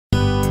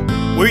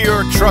We're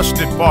your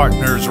trusted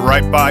partners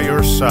right by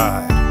your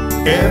side.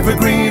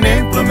 Evergreen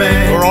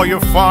Implement. For all your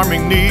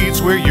farming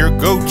needs, we're your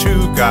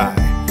go-to guy.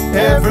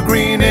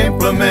 Evergreen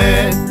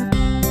Implement.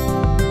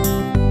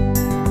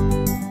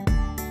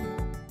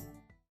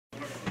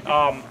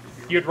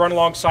 You'd run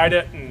alongside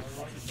it and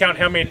count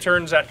how many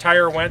turns that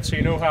tire went so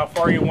you know how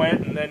far you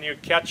went, and then you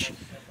catch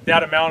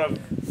that amount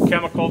of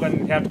chemical, then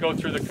you have to go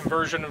through the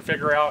conversion and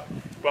figure out,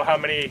 well, how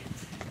many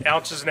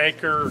ounces an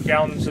acre or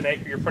gallons an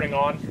acre you're putting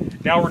on.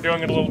 Now we're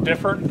doing it a little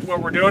different.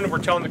 What we're doing, we're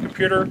telling the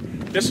computer,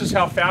 this is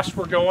how fast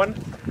we're going,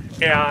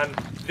 and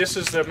this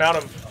is the amount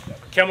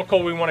of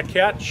chemical we want to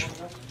catch,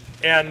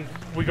 and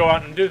we go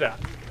out and do that.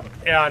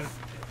 And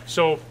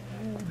so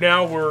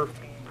now we're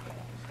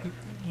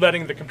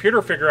letting the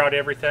computer figure out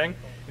everything.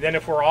 And then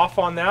if we're off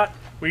on that,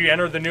 we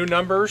enter the new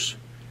numbers,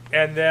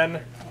 and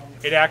then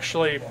it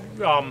actually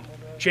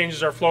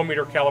changes our flow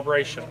meter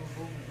calibration.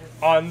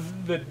 On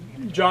the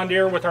John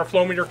Deere with our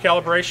flow meter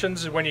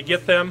calibrations, when you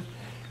get them,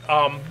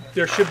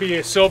 there should be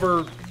a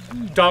silver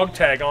dog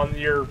tag on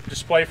your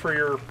display for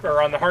your,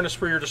 or on the harness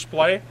for your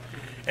display,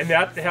 and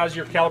that has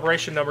your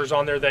calibration numbers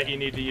on there that you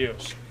need to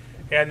use.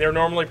 And they're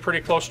normally pretty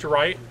close to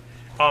right.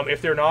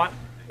 If they're not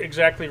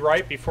exactly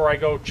right, before I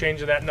go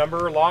changing that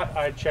number a lot,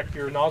 I check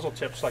your nozzle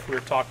tips like we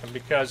were talking,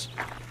 because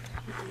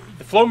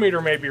the flow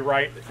meter may be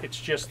right, it's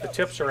just the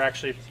tips are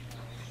actually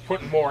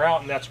putting more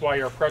out, and that's why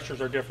your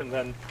pressures are different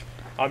than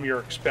you're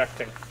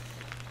expecting.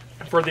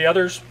 For the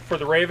others, for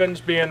the Ravens,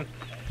 being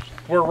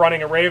we're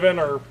running a Raven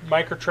or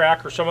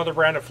Microtrack or some other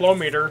brand of flow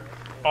meter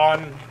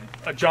on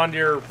a John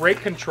Deere rate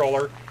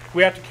controller,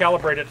 we have to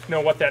calibrate it to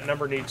know what that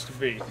number needs to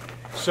be.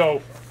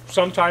 So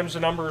sometimes the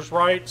number is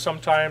right,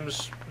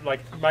 sometimes, like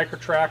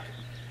Microtrack,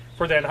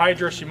 for the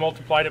anhydrous you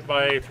multiplied it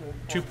by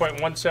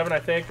 2.17, I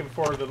think, and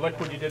for the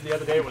liquid you did the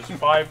other day it was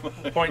 5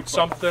 point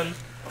something.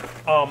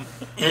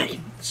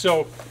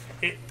 So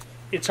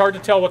it's hard to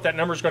tell what that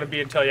number is going to be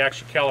until you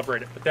actually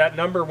calibrate it. But that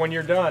number, when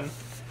you're done,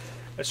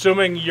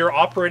 assuming you're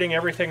operating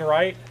everything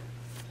right,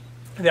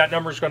 that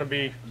number is going to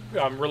be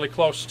really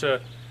close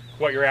to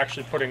what you're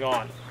actually putting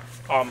on.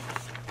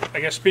 I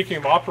guess speaking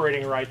of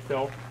operating right,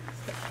 though,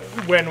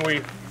 when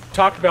we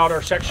talk about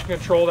our section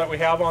control that we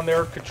have on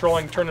there,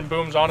 controlling turning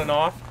booms on and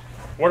off,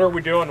 what are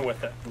we doing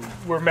with it?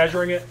 We're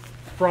measuring it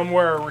from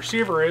where a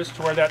receiver is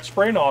to where that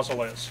spray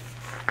nozzle is.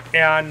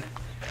 And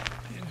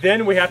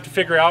then we have to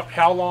figure out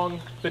how long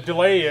the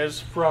delay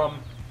is from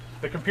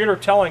the computer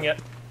telling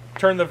it,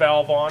 turn the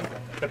valve on,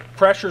 the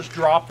pressure's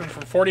dropping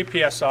from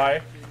 40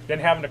 psi, then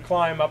having to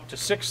climb up to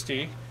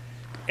 60,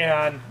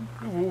 and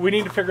we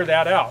need to figure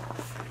that out.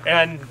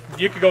 And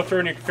you could go through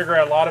and you can figure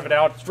out a lot of it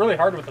out. It's really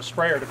hard with a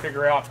sprayer to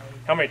figure out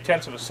how many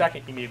tenths of a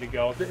second you need to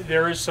go.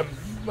 There is some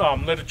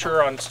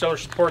literature on Stiller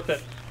support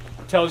that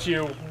tells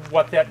you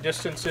what that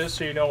distance is,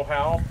 so you know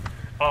how.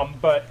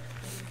 But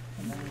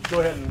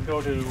go ahead and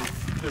go to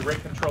the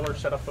rate controller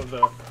setup of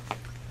the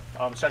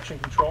section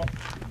control.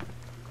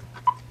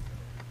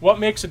 What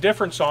makes a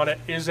difference on it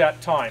is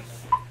that time.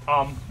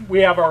 We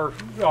have our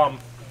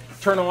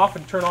turn off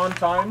and turn on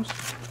times.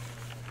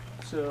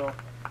 So,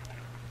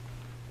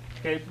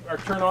 okay, our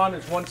turn on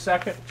is 1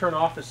 second, turn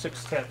off is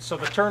 6/10. So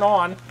the turn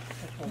on,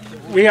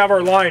 we have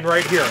our line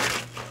right here.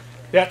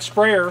 That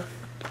sprayer,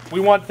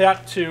 we want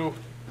that to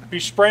be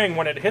spraying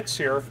when it hits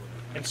here,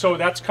 and so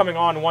that's coming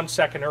on 1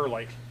 second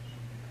early.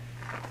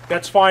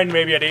 That's fine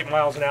maybe at 8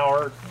 miles an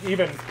hour.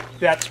 Even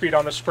that speed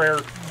on the sprayer,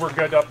 we're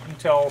good up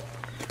until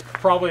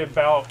probably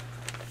about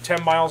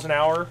 10 miles an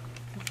hour,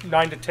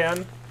 9 to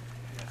 10.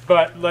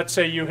 But let's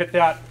say you hit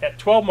that at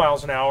 12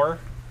 miles an hour,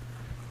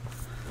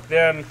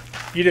 then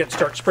you didn't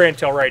start spraying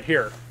until right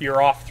here.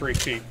 You're off 3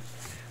 feet.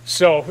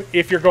 So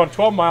if you're going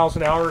 12 miles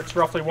an hour, it's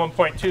roughly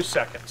 1.2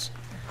 seconds.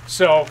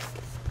 So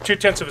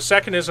 0.2 of a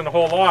second isn't a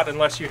whole lot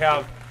unless you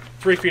have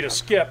 3 feet of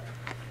skip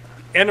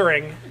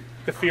entering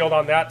the field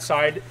on that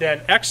side,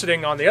 then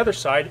exiting on the other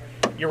side,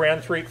 you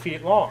ran 3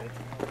 feet long.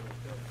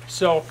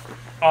 So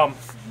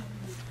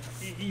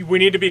we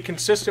need to be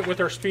consistent with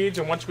our speeds,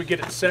 and once we get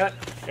it set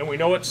and we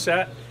know it's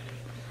set,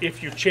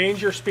 if you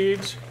change your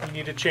speeds, you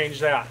need to change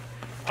that.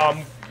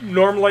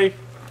 Normally,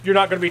 you're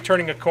not going to be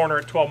turning a corner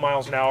at 12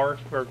 miles an hour.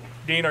 Or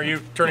Dean, are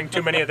you turning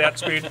too many at that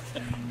speed?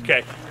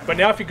 Okay, but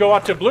now if you go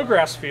out to a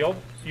bluegrass field,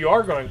 you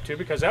are going to,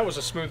 because that was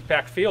a smooth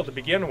packed field to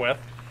begin with.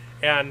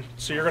 And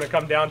so you're going to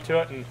come down to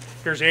it, and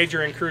here's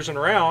Adrian cruising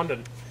around,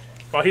 and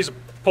well, he's a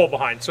pull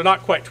behind, so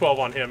not quite 12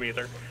 on him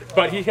either.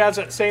 But he has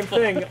that same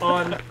thing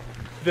on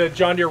the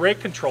John Deere rate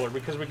controller,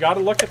 because we got to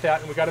look at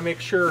that and we got to make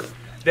sure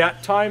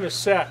that time is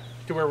set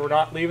to where we're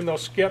not leaving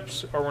those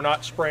skips or we're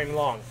not spraying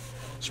long.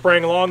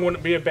 Spraying long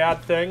wouldn't be a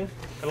bad thing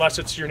unless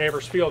it's your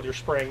neighbor's field you're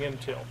spraying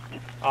into.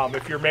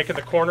 If you're making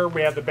the corner,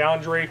 we have the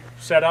boundary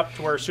set up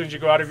to where as soon as you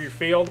go out of your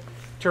field,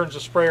 turns the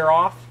sprayer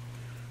off.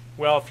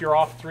 Well, if you're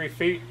off 3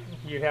 feet,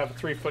 you have a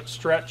 3 foot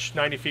stretch,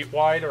 90 feet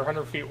wide or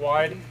 100 feet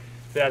wide,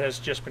 that has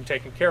just been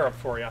taken care of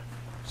for you.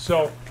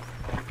 So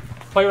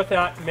play with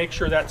that and make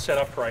sure that's set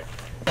up right.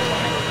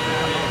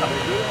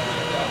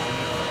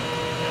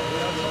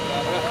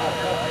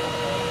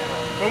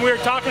 When we were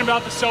talking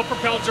about the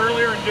self-propelleds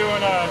earlier and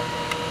doing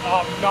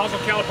Nozzle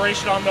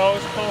calibration on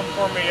those. Paul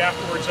informed me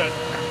afterwards that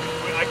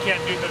I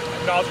can't do the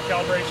nozzle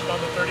calibration on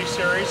the 30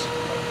 series.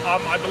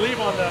 I believe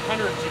on the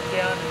 100s you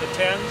can, and the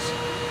 10s.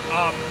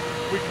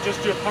 We can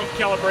just do a pump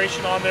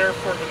calibration on there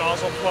for the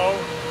nozzle flow.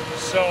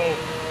 So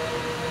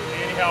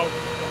anyhow,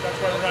 that's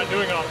why we're not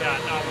doing it on that.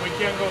 We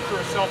can go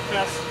through a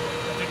self-test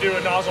to do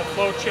a nozzle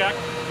flow check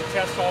to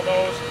test all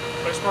those.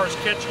 But as far as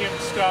catching it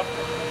and stuff,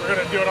 we're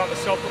going to do it on the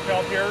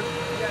self-propelled here.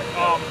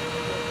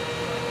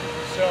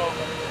 So,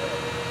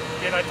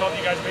 again, I told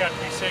you guys we have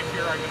to be safe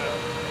here. I'm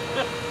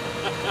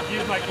going to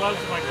use my gloves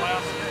and my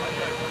glasses.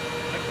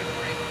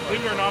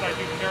 Believe it or not, I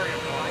do carry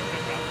them though.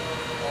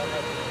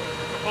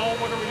 So Paul,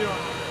 what are we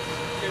doing?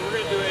 Okay, we're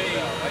going to do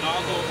a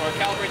nozzle, or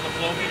calibrate the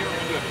flow meter. We're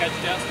going to do a catch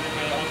test.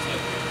 We're going to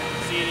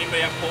see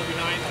anybody have pull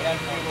behind.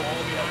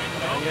 Pull behind?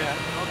 No? Yeah.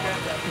 Okay.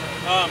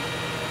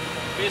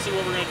 Basically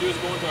what we're going to do is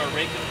go into our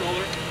rate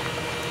controller.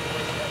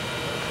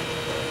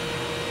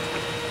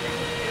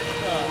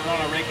 We're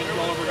on our rate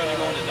controller. We're going to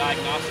go into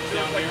diagnostics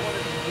down here. And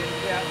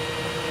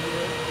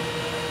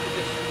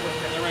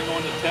then we're going to go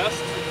into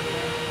test.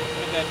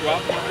 Hit that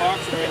drop down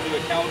box. We're going to do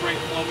a calibrate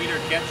flow meter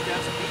catch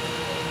test.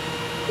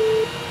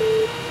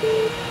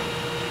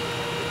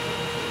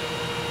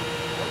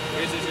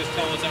 Basically it's just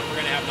telling us that we're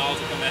going to have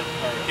nozzle come out,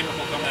 or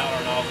chemical come out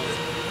our nozzles.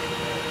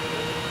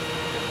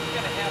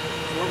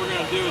 So what we're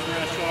going to do is we're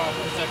going to shut off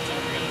what section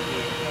we're going to do.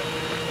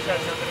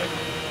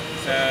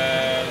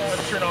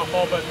 Let's turn off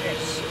all but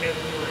these and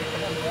 3.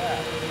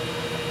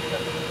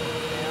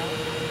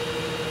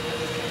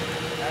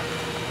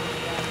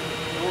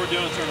 What we're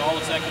doing is turn all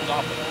the sections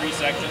off to 3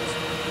 sections.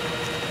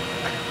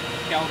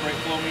 Calibrate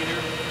flow meter.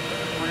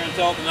 We're going to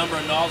tell it the number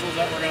of nozzles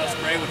that we're going to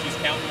spray, which he's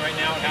counting right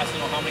now. It has to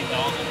know how many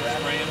nozzles we're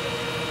spraying.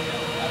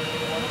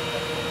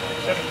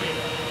 17.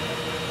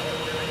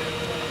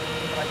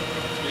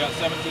 We got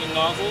 17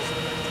 nozzles.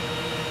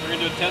 We're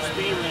going to do a test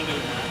speed. We're going to do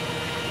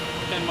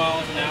 10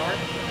 miles an hour.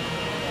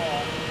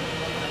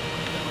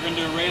 We're going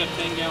to do a rate of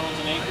 10 gallons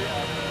an acre.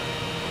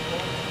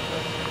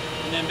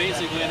 And then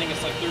basically, I think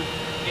it's like 8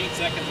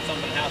 seconds or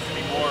something. It has to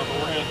be more, but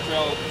we're going to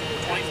drill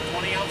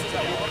 20 ounces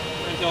that we want.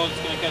 We're going to tell it's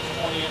going to catch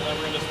 20, and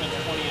we're going to spend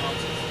 20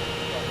 ounces.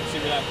 We'll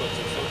see where that puts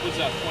us. So it puts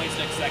us at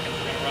 26 seconds.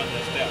 We're going to run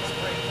this test.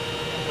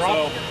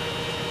 So,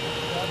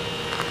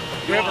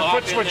 we have a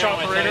foot switch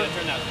operator.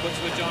 Turn that foot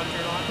switch on,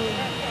 turn on.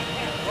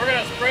 We're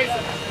going to spray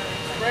some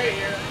spray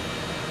here.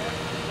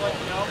 Let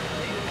you know.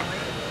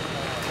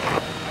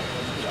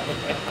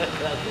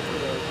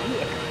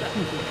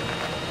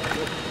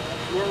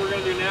 What we're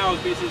going to do now is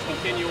basically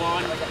continue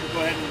on. We'll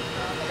go ahead and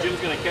Jim's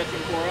going to catch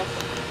him for us.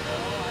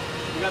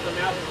 We got the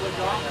master switch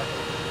on.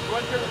 Go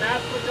ahead and turn the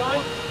master switch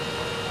on.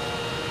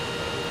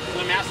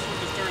 So the master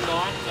switch is turned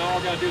on. Now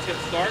all we got to do is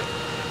hit start.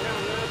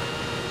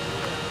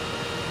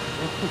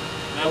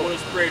 Now I would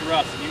have sprayed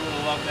Russ, and you would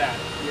have loved that.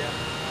 Yeah.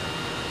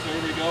 So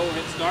here we go, we'll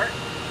hit start.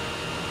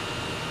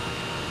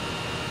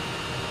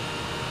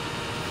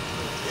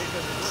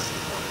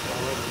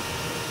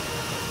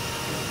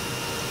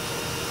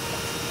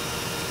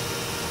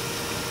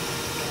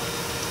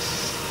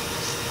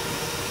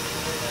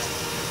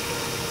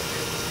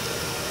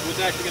 It's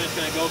actually going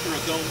to go through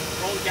its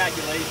own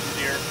calculations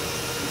here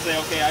and say,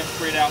 okay, I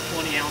sprayed out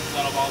 20 ounces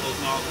out of all those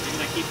nozzles. You're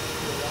going to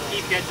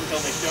keep catching until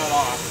they shut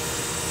off.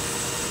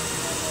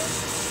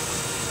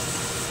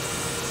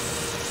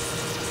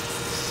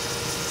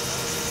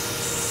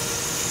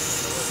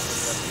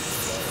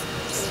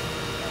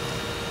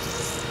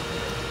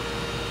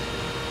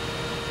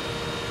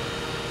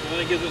 So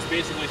that gives us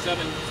basically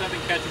seven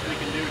catches we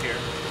can do here.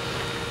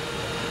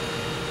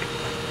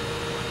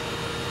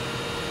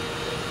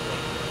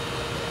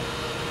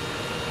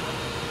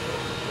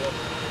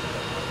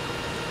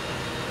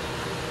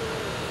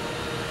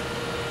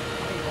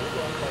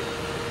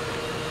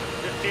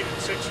 And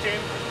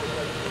 16.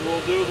 What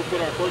we'll do is we'll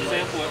put our first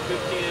sample at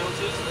 15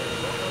 ounces,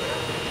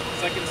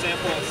 second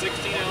sample at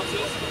 16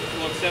 ounces.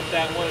 We'll accept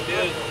that, and what it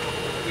is,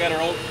 we got our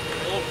old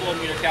flow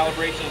meter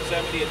calibration at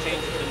 70, it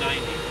changes to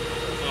 90.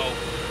 So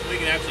we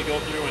can actually go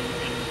through and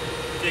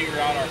figure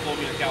out our flow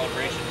meter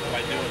calibration by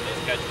doing this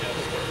catch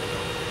test.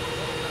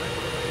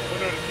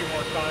 We'll do it a few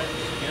more times.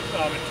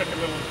 It took a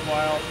little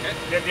while. Okay.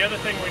 And the other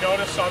thing we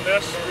noticed on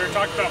this, we were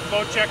talking about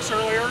flow checks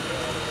earlier.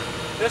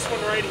 This one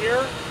right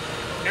here,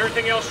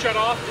 everything else shut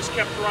off, just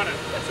kept running.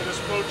 So this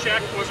flow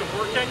check wasn't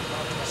working.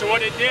 So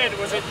what it did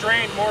was it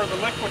drained more of the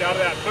liquid out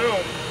of that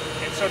boom.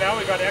 And so now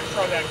we got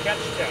extra on that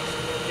catch test.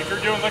 If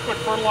you're doing liquid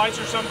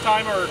fertilizer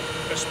sometime, or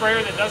a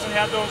sprayer that doesn't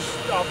have those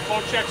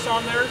flow checks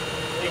on there,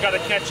 you got to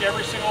catch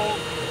every single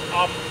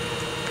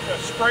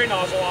spray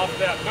nozzle off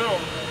that boom,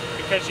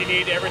 because you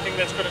need everything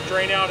that's going to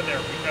drain out of there,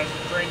 because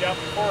it drained out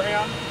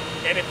beforehand.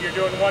 And if you're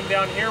doing one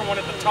down here, one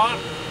at the top,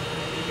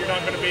 you're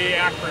not going to be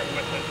accurate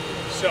with it.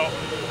 So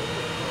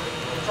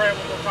we'll try it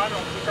one more time,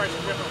 and we'll try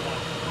some different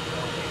ones.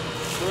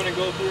 We're going to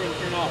go through and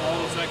turn off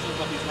all the sections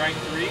but these right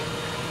 3.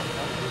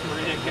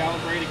 We're going to hit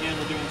calibrate again.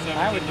 We're doing 17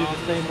 I would do nozzles.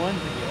 the same ones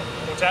again.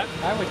 What's that?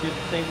 I would do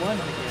the same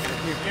ones again.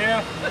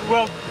 Yeah,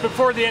 well,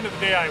 before the end of the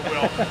day I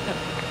will.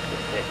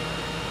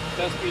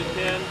 Test speed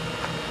 10.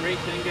 rate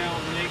 10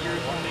 gallons an acre,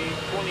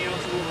 20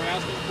 ounces what we're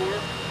asking for.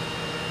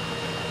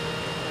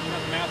 We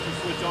got the master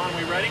switch on. Are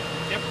we ready?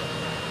 Yep.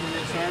 We're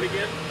going to start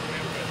again.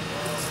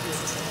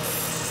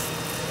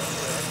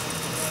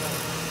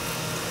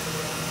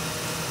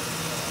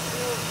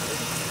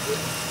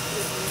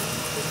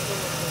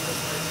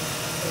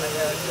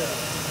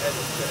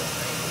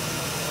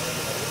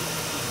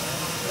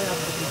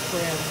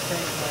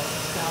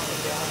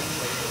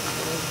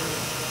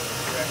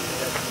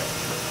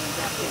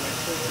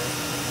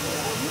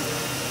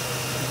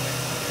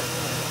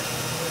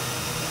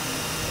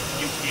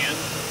 You can,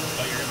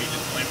 but you're going to be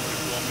just playing with the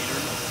flow meter.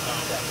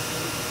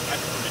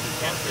 I prefer to do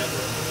test tests.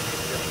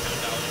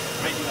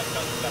 I do have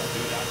customers that will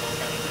do that. They'll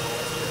kind of know.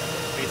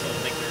 Basically,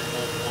 take their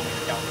whole flow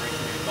meter calibration,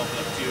 maybe bump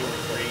it up 2 or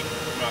 3.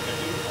 We're not going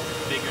to do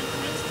big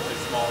increments, but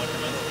small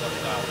increments.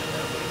 They'll dial it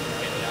down.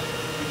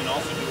 You can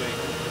also do a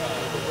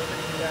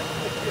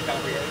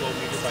calibrate your flow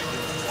meter by doing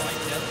a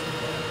slide test,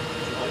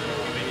 which is what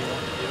you maybe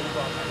want to do.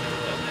 I've never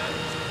done that.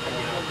 I'm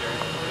going out there,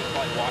 just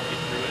probably walk you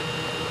through it.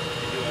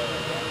 You do a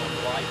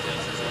slide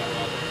test, so you go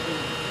out there,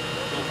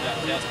 go to that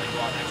test, and go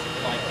out and actually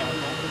apply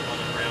chemical on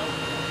the ground,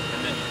 and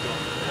then you go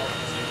to the test.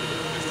 So you can do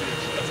there's 2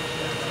 different tests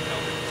to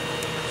calibrate the flow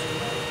meters.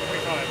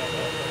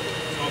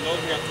 So on those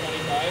we got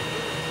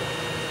 25.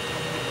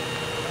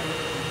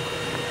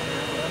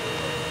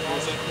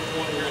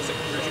 We're a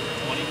conversion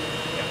for 20.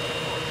 Yeah.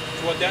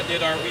 So what that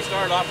did, we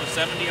started off with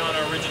 70 on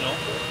our original.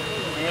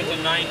 We went to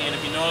 90, and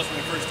if you notice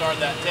when we first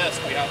started that test,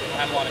 we had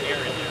a lot of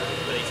air in there,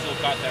 but he still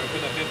caught that. We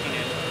put that 15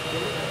 in.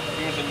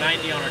 We went to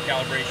 90 on our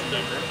calibration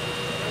number,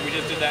 and we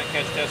just did that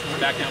catch test, and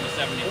we're back down to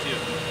 72.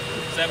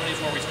 70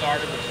 is where we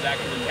started, which is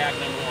actually the tag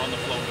number on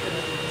the flow meter.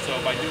 So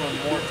by doing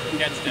more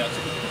catch tests,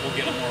 we'll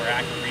get a more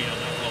accurate read on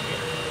that flow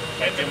meter.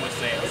 Like Jim was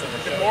saying.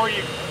 The more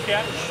you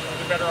catch,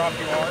 the better off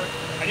you are.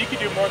 And you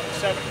can do more than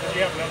 7 because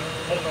you have a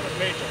whole other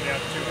page if you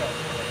have 2.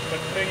 But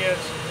the thing is,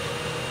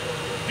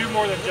 do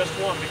more than just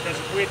 1, because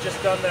if we had just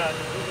done that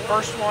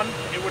first one,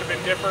 it would have been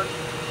different,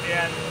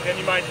 and then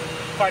you might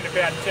find a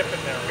bad tip in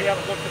there. We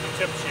haven't looked at the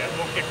tips yet.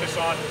 We'll kick this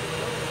on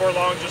before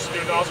long just to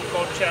do a nozzle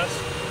flow test,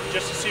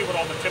 just to see what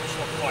all the tips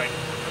look like.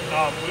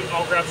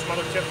 I'll grab some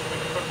other tips and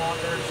we can put them on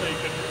there so you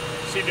can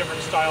see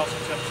different styles of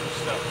tips and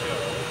stuff too.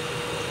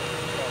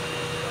 So,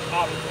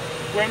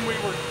 when we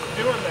were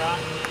doing that,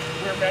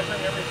 we were measuring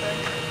everything.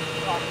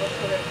 Let's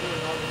go ahead and do a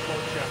nozzle flow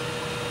check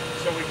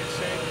so we can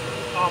see.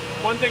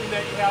 One thing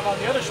that you have on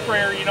the other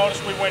sprayer, you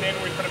notice we went in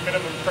and we put a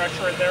minimum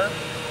pressure in there,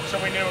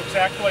 so we knew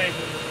exactly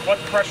what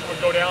the pressure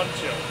would go down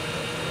to.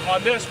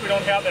 On this, we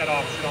don't have that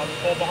option on the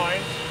pull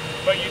behind,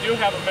 but you do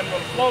have a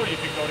minimum flow you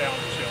can go down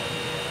to.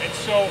 And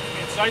so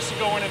it's nice to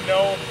go in and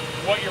know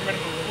what your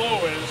minimum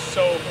flow is,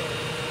 so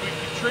we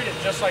can treat it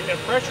just like that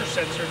pressure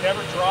sensor,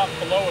 never drop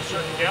below a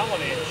certain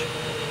gallonage,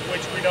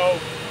 which we know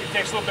it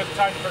takes a little bit of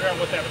time to figure out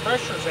what that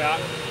pressure is at,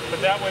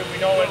 but that way we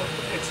know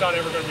it's not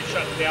ever going to be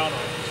shutting down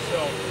on us. So,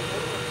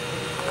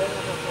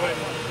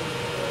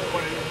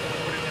 what is it?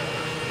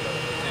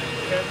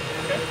 10?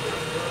 Okay.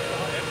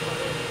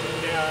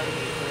 And,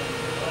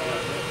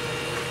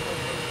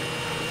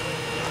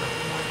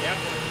 yeah.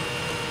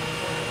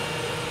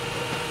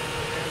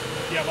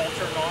 You have all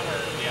turned on, or?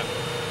 Yeah.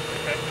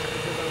 Okay.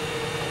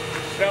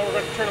 So now we're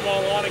going to turn them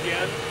all on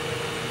again.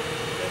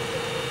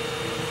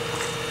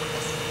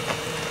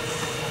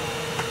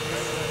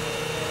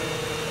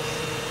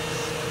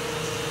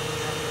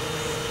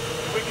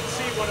 We can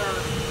see what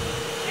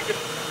you can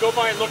go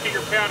by and look at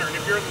your pattern.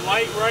 If you're in the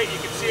light right, you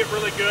can see it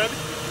really good.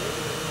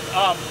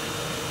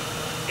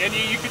 And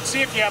you can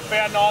see if you have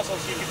bad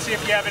nozzles. You can see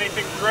if you have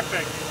anything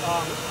dripping.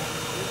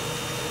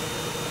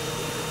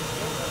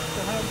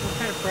 So what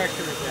kind of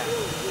pressure is that?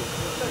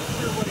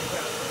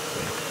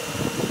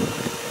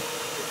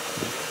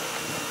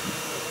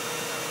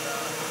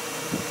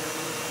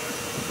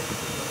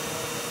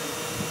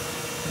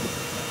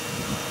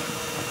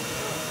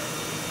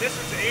 This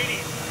is 80.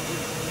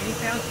 80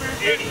 pounds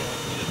pressure?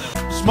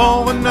 80.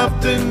 Small enough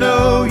to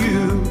know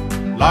you,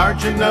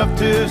 large enough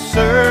to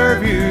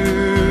serve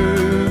you.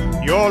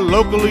 Your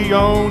locally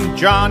owned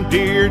John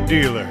Deere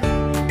dealer.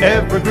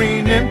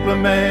 Evergreen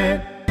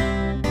Implement.